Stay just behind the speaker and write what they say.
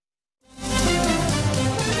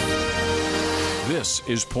This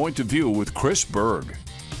is Point of View with Chris Berg.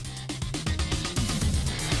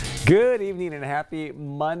 Good evening and happy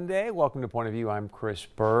Monday. Welcome to Point of View. I'm Chris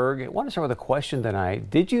Berg. I want to start with a question tonight.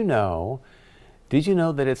 Did you know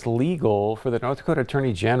that it's legal for the North Dakota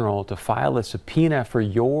Attorney General to file a subpoena for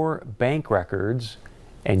your bank records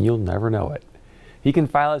and you'll never know it? He can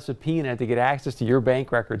file a subpoena to get access to your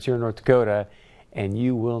bank records here in North Dakota and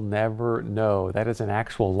you will never know. That is an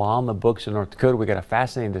actual law in the books in North Dakota. We got a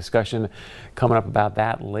fascinating discussion coming up about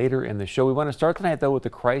that later in the show. We want to start tonight, though, with the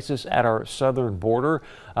crisis at our southern border.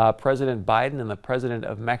 President Biden and the President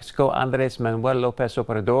of Mexico, Andrés Manuel López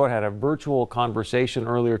Obrador, had a virtual conversation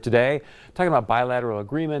earlier today, talking about bilateral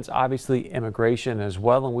agreements, obviously immigration as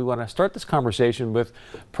well. And we want to start this conversation with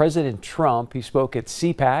President Trump. He spoke at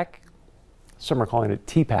CPAC. Some are calling it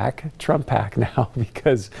TPAC, Trump PAC now,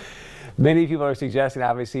 because many people are suggesting,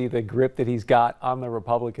 obviously, the grip that he's got on the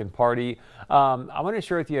Republican Party. I want to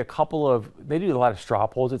share with you they do a lot of straw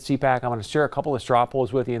polls at CPAC. I'm going to share a couple of straw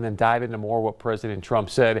polls with you and then dive into more what President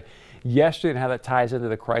Trump said yesterday and how that ties into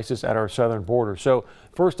the crisis at our southern border. So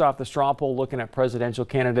first off, the straw poll looking at presidential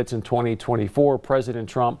candidates in 2024. President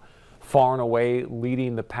Trump far and away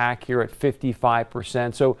leading the pack here at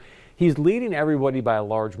 55%. So he's leading everybody by a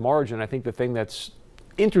large margin. I think the thing that's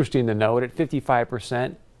interesting to note at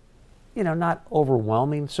 55%, not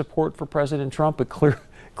overwhelming support for President Trump, but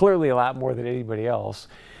clearly a lot more than anybody else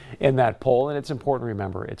in that poll. And it's important to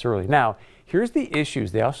remember it's early. Now, here's the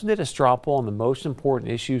issues. They also did a straw poll on the most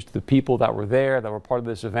important issues to the people that were there, that were part of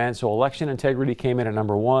this event. So election integrity came in at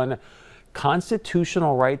number 1.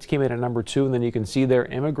 Constitutional rights came in at number 2. And then you can see there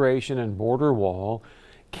immigration and border wall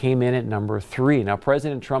came in at number 3. Now,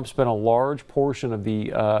 President Trump spent a large portion of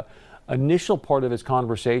the initial part of his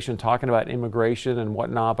conversation talking about immigration and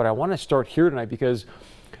whatnot, but I want to start here tonight because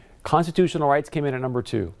constitutional rights came in at number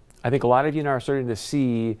 2. I think a lot of you now are starting to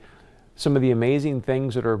see some of the amazing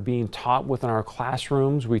things that are being taught within our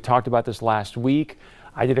classrooms. We talked about this last week.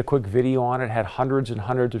 I did a quick video on it, had hundreds and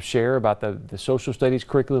hundreds of share about the social studies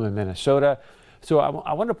curriculum in Minnesota. So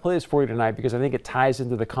I want to play this for you tonight because I think it ties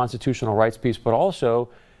into the constitutional rights piece, but also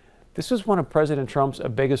this is one of President Trump's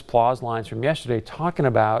biggest applause lines from yesterday, talking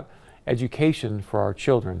about education for our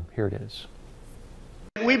children. Here it is.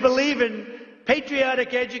 We believe in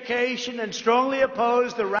patriotic education and strongly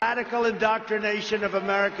oppose the radical indoctrination of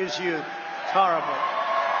America's youth. It's horrible.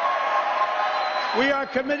 We are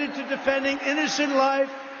committed to defending innocent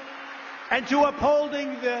life and to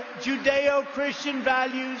upholding the Judeo-Christian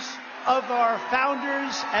values of our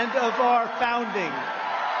founders and of our founding.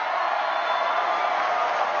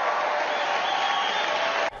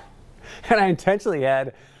 And I intentionally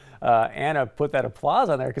had Anna put that applause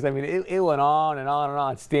on there because, it went on and on and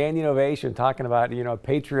on. Standing ovation, talking about,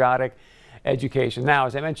 patriotic education. Now,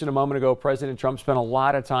 as I mentioned a moment ago, President Trump spent a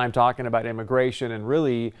lot of time talking about immigration and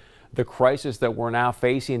really the crisis that we're now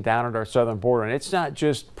facing down at our southern border. And it's not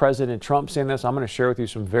just President Trump saying this. I'm going to share with you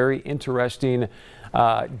some very interesting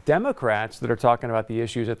Democrats that are talking about the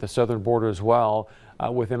issues at the southern border as well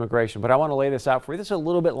with immigration. But I want to lay this out for you. This is a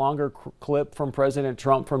little bit longer clip from President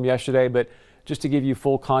Trump from yesterday, but just to give you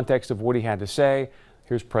full context of what he had to say,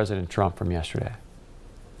 here's President Trump from yesterday.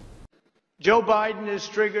 Joe Biden has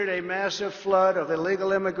triggered a massive flood of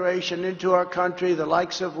illegal immigration into our country, the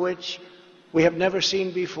likes of which we have never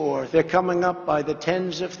seen before. They're coming up by the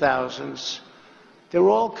tens of thousands. They're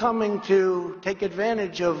all coming to take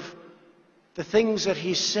advantage of the things that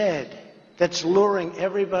he said that's luring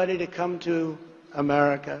everybody to come to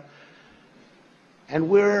America. And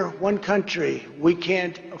we're one country. We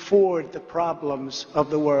can't afford the problems of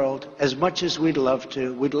the world as much as we'd love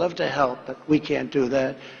to. We'd love to help, but we can't do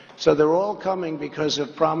that. So they're all coming because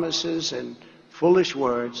of promises and foolish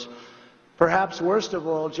words. Perhaps worst of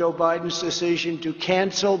all, Joe Biden's decision to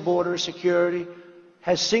cancel border security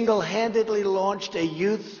has single-handedly launched a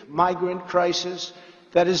youth migrant crisis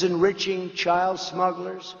that is enriching child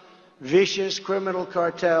smugglers, vicious criminal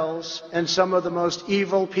cartels, and some of the most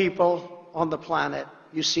evil people on the planet.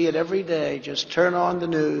 You see it every day. Just turn on the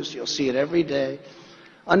news. You'll see it every day.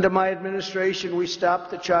 Under my administration, we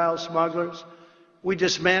stopped the child smugglers. We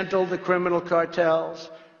dismantled the criminal cartels.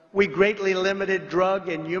 We greatly limited drug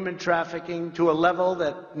and human trafficking to a level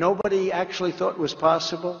that nobody actually thought was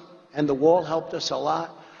possible, and the wall helped us a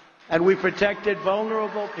lot. And we protected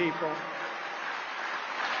vulnerable people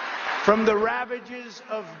from the ravages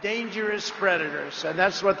of dangerous predators. And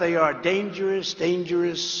that's what they are, dangerous,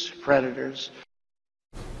 dangerous predators.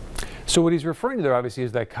 So what he's referring to there, obviously,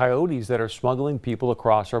 is that coyotes that are smuggling people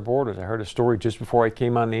across our borders. I heard a story just before I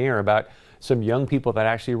came on the air about some young people that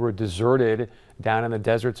actually were deserted down in the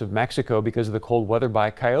deserts of Mexico because of the cold weather by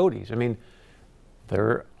coyotes. I mean,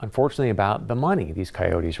 they're unfortunately about the money, these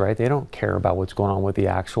coyotes, right? They don't care about what's going on with the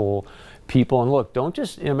actual people. And look, don't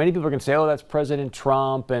just, many people are going to say, oh, that's President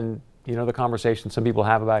Trump, and, the conversation some people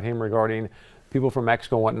have about him regarding people from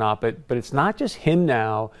Mexico and whatnot. But it's not just him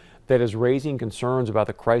now that is raising concerns about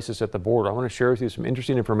the crisis at the border. I want to share with you some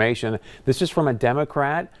interesting information. This is from a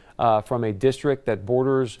Democrat from a district that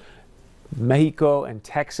borders Mexico and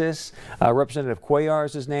Texas. Representative Cuellar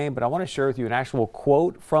is his name, but I want to share with you an actual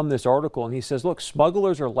quote from this article. And he says, look,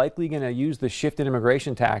 smugglers are likely going to use the shift in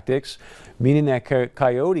immigration tactics, meaning that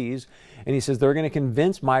coyotes, and he says they're going to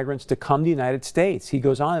convince migrants to come to the United States. He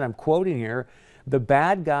goes on, and I'm quoting here, the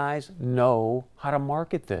bad guys know how to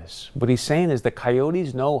market this. What he's saying is the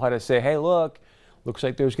coyotes know how to say, hey, look, looks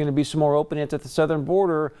like there's going to be some more openings at the southern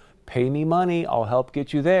border. Pay me money. I'll help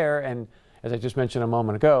get you there. And as I just mentioned a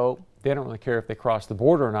moment ago, they don't really care if they cross the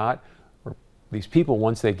border or not, or these people,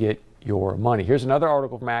 once they get your money. Here's another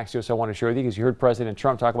article from Axios I want to share with you, because you heard President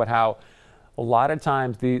Trump talk about how a lot of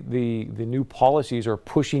times the new policies are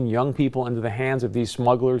pushing young people into the hands of these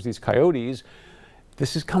smugglers, these coyotes.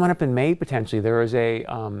 This is coming up in May, potentially. There is a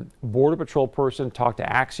Border Patrol person talked to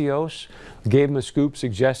Axios, gave him a scoop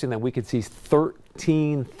suggesting that we could see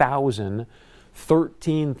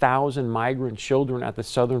 13,000 migrant children at the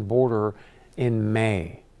southern border in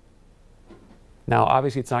May. Now,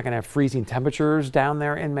 obviously, it's not going to have freezing temperatures down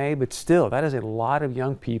there in May, but still, that is a lot of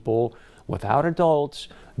young people without adults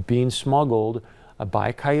being smuggled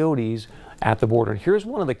by coyotes at the border. And here's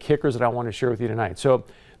one of the kickers that I want to share with you tonight. So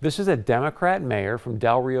this is a Democrat mayor from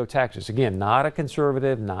Del Rio, Texas. Again, not a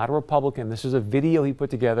conservative, not a Republican. This is a video he put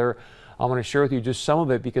together. I want to share with you just some of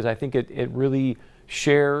it, because I think it really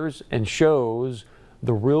shares and shows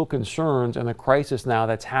the real concerns and the crisis now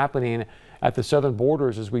that's happening at the southern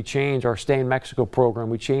borders as we change our Stay in Mexico program,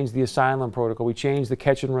 we change the asylum protocol, we change the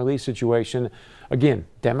catch and release situation. Again,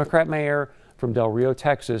 Democrat mayor from Del Rio,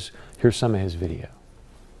 Texas. Here's some of his video.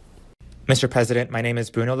 Mr. President, my name is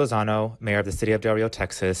Bruno Lozano, Mayor of the City of Del Rio,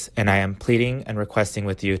 Texas, and I am pleading and requesting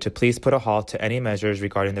with you to please put a halt to any measures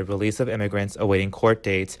regarding the release of immigrants awaiting court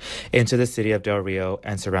dates into the City of Del Rio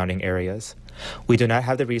and surrounding areas. We do not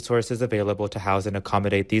have the resources available to house and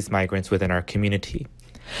accommodate these migrants within our community.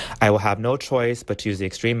 I will have no choice but to use the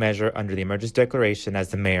extreme measure under the emergency declaration as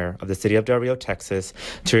the mayor of the City of Del Rio, Texas,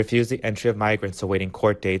 to refuse the entry of migrants awaiting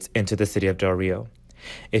court dates into the City of Del Rio.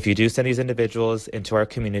 If you do send these individuals into our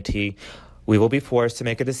community, we will be forced to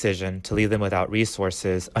make a decision to leave them without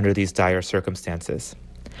resources under these dire circumstances.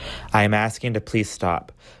 I am asking to please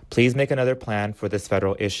stop. Please make another plan for this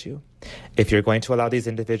federal issue. If you're going to allow these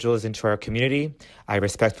individuals into our community, I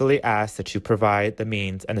respectfully ask that you provide the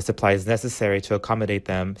means and the supplies necessary to accommodate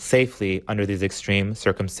them safely under these extreme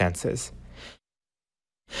circumstances.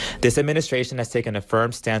 This administration has taken a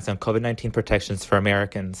firm stance on COVID-19 protections for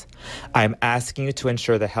Americans. I am asking you to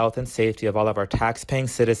ensure the health and safety of all of our tax-paying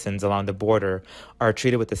citizens along the border are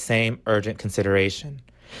treated with the same urgent consideration.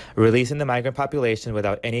 Releasing the migrant population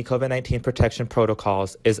without any COVID-19 protection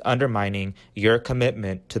protocols is undermining your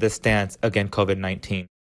commitment to the stance against COVID-19.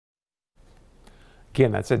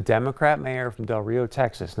 Again, that's a Democrat mayor from Del Rio,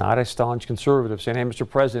 Texas, not a staunch conservative, saying, hey, Mr.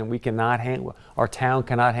 President, we cannot handle, our town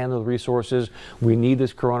cannot handle the resources. We need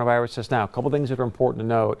this coronavirus test now. A couple things that are important to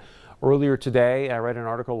note. Earlier today, I read an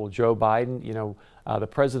article with Joe Biden, the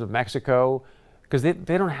president of Mexico, because they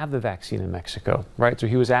don't have the vaccine in Mexico, right? So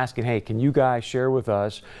he was asking, hey, can you guys share with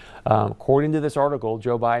us? According to this article,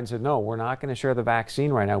 Joe Biden said, no, we're not going to share the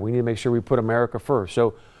vaccine right now. We need to make sure we put America first.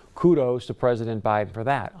 So kudos to President Biden for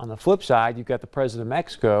that. On the flip side, you've got the president of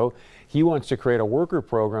Mexico. He wants to create a worker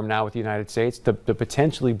program now with the United States to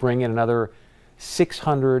potentially bring in another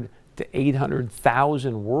 600 to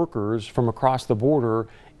 800,000 workers from across the border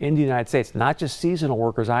in the United States, not just seasonal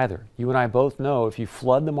workers either. You and I both know if you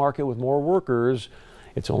flood the market with more workers,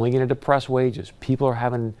 it's only going to depress wages. People are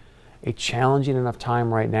having a challenging enough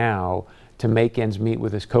time right now to make ends meet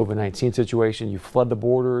with this COVID-19 situation. You flood the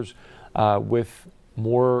borders with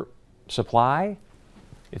more supply,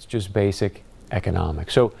 it's just basic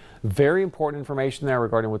economics. So very important information there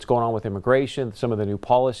regarding what's going on with immigration, some of the new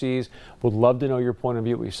policies. Would love to know your point of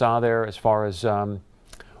view, what you saw there as far as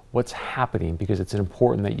what's happening, because it's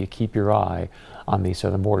important that you keep your eye on these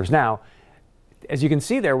southern borders. Now, as you can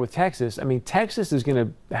see there with Texas, Texas is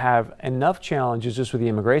going to have enough challenges just with the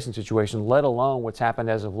immigration situation, let alone what's happened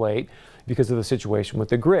as of late because of the situation with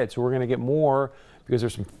the grid. So we're going to get more, because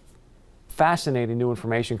there's some fascinating new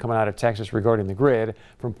information coming out of Texas regarding the grid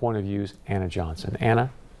from Point of View's Anna Johnson. Anna?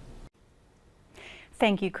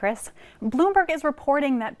 Thank you, Chris. Bloomberg is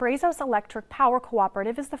reporting that Brazos Electric Power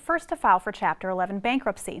Cooperative is the first to file for Chapter 11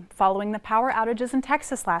 bankruptcy following the power outages in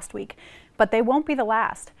Texas last week. But they won't be the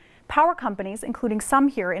last. Power companies, including some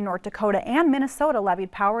here in North Dakota and Minnesota, levied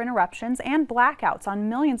power interruptions and blackouts on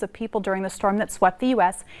millions of people during the storm that swept the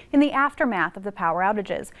U.S. in the aftermath of the power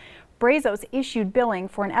outages. Brazos issued billing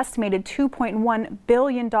for an estimated $2.1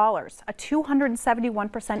 billion, a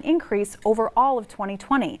 271% increase over all of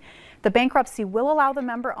 2020. The bankruptcy will allow the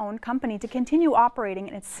member-owned company to continue operating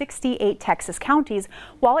in its 68 Texas counties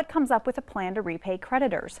while it comes up with a plan to repay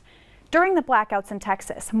creditors. During the blackouts in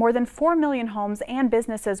Texas, more than 4 million homes and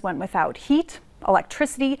businesses went without heat,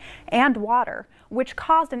 electricity, and water, which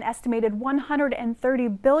caused an estimated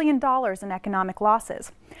 $130 billion in economic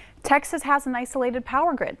losses. Texas has an isolated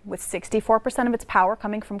power grid, with 64% of its power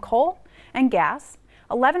coming from coal and gas,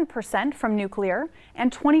 11% from nuclear,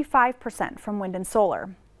 and 25% from wind and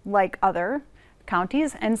solar. Like other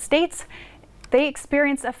counties and states, they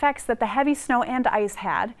experienced effects that the heavy snow and ice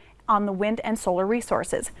had on the wind and solar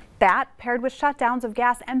resources. That, paired with shutdowns of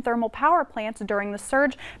gas and thermal power plants during the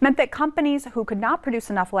surge, meant that companies who could not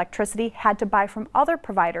produce enough electricity had to buy from other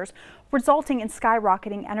providers, resulting in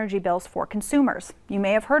skyrocketing energy bills for consumers. You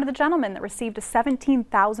may have heard of the gentleman that received a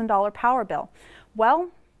 $17,000 power bill. Well,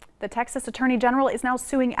 the Texas Attorney General is now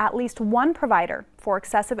suing at least one provider for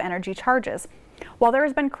excessive energy charges. While there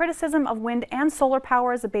has been criticism of wind and solar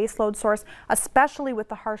power as a baseload source, especially with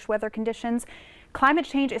the harsh weather conditions, climate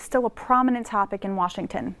change is still a prominent topic in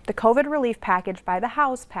Washington. The COVID relief package by the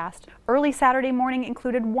House passed early Saturday morning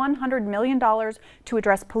included $100 million to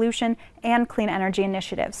address pollution and clean energy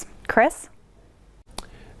initiatives. Chris?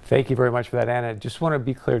 Thank you very much for that, Anna. Just want to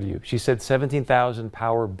be clear to you. She said 17,000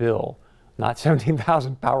 power bill, not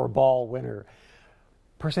 17,000 Powerball winner.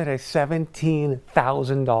 Person had a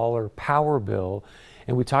 $17,000 power bill.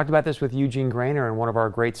 And we talked about this with Eugene Grainer in one of our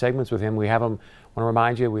great segments with him. We have him, I want to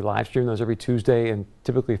remind you, we live stream those every Tuesday and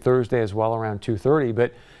typically Thursday as well around 2:30.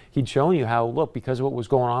 But he'd shown you how, look, because of what was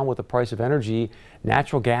going on with the price of energy,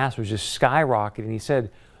 natural gas was just skyrocketing. He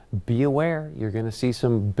said, be aware, you're going to see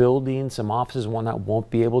some buildings, some offices and whatnot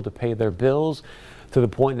won't be able to pay their bills, to the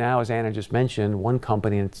point now, as Anna just mentioned, one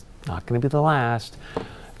company, and it's not going to be the last,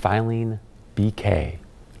 filing BK,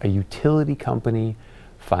 a utility company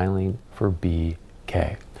filing for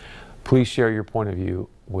BK. Please share your point of view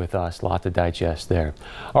with us. A lot to digest there.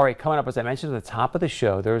 All right, coming up, as I mentioned at the top of the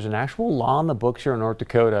show, there's an actual law in the books here in North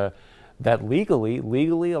Dakota that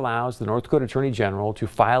legally allows the North Dakota Attorney General to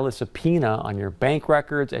file a subpoena on your bank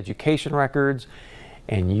records, education records,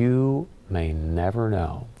 and you may never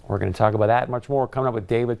know. We're going to talk about that and much more coming up with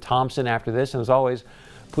David Thompson after this. And as always,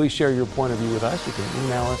 please share your point of view with us. You can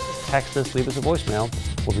email us, text us, leave us a voicemail.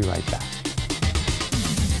 We'll be right back.